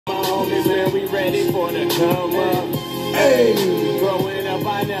ready for the come up. Hey, growing up,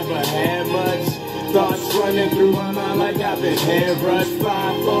 I never had much. Thoughts running through my mind like I've been hand-rushed.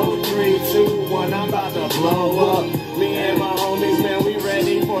 5, 4, 3, 2, 1, I'm about to blow up. Me and my homies, man, we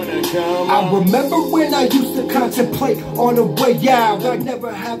ready for the come up. I remember when I used to contemplate on the way out. I'd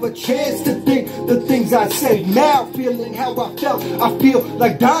never have a chance to think the things I say now. Feeling how I felt, I feel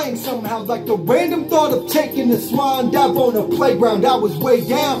like dying somehow. Like the random thought of taking a swan dive on a playground. I was way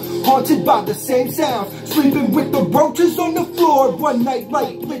down, haunted by the same sounds. Sleeping with the roaches on the floor. One night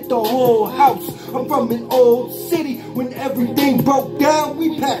light lit the whole house. I'm from an old city. When everything broke down,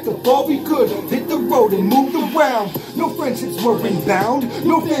 we packed up all we could, hit the road and moved around. No friendships were inbound,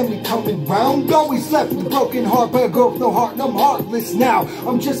 no family coming round. Always left with a broken heart by a girl with no heart, and I'm heartless now.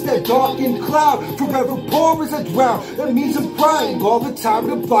 I'm just that darkened cloud, forever poor as I drown. That means I'm crying all the time,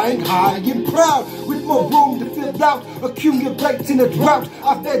 and I'm flying high and proud. With more room to fill out, accumulate in a drought.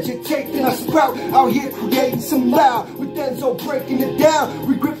 I vegetate and I sprout, out here creating some loud. With Enzo breaking it down,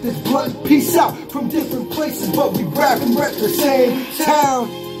 we grip this blunt piece out. From different places, but we rap and rep the same town.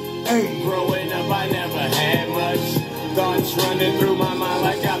 Hey. Growing up, I never had much. Thoughts running through my mind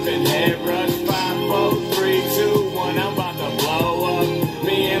like